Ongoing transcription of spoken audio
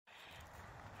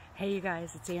Hey you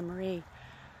guys, it's Anne-Marie.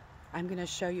 I'm going to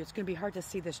show you, it's going to be hard to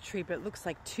see this tree, but it looks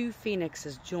like two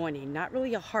phoenixes joining. Not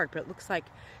really a heart, but it looks like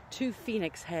two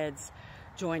phoenix heads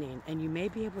joining. And you may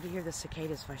be able to hear the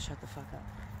cicadas if I shut the fuck up.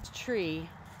 This tree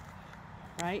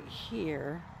right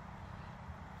here,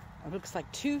 it looks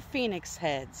like two phoenix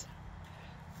heads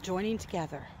joining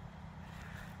together.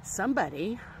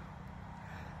 Somebody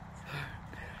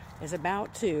is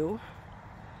about to,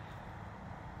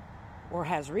 or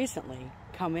has recently,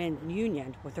 come in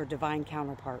union with their divine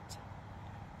counterparts.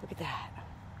 Look at that.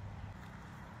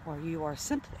 Or you are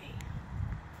simply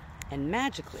and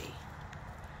magically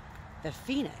the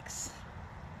phoenix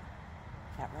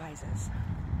that rises.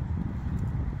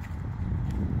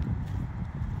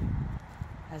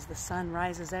 As the sun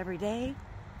rises every day,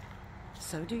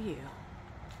 so do you.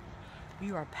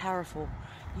 You are powerful.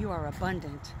 You are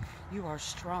abundant. You are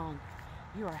strong.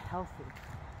 You are healthy.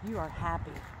 You are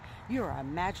happy. You are a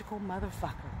magical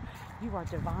motherfucker. You are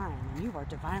divine and you are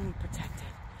divinely protected.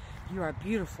 You are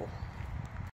beautiful.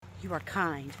 You are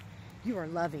kind. You are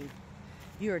loving.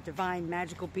 You are a divine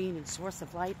magical being and source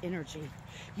of light energy.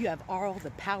 You have all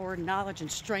the power, knowledge,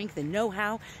 and strength and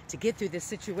know-how to get through this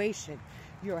situation.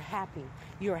 You are happy.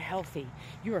 You are healthy.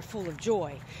 You are full of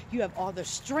joy. You have all the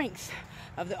strength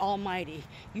of the Almighty.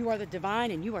 You are the divine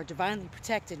and you are divinely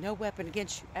protected. No weapon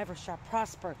against you ever shall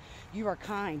prosper. You are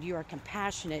kind. You are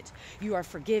compassionate. You are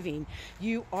forgiving.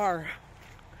 You are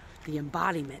the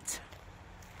embodiment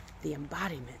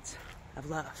of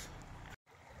love.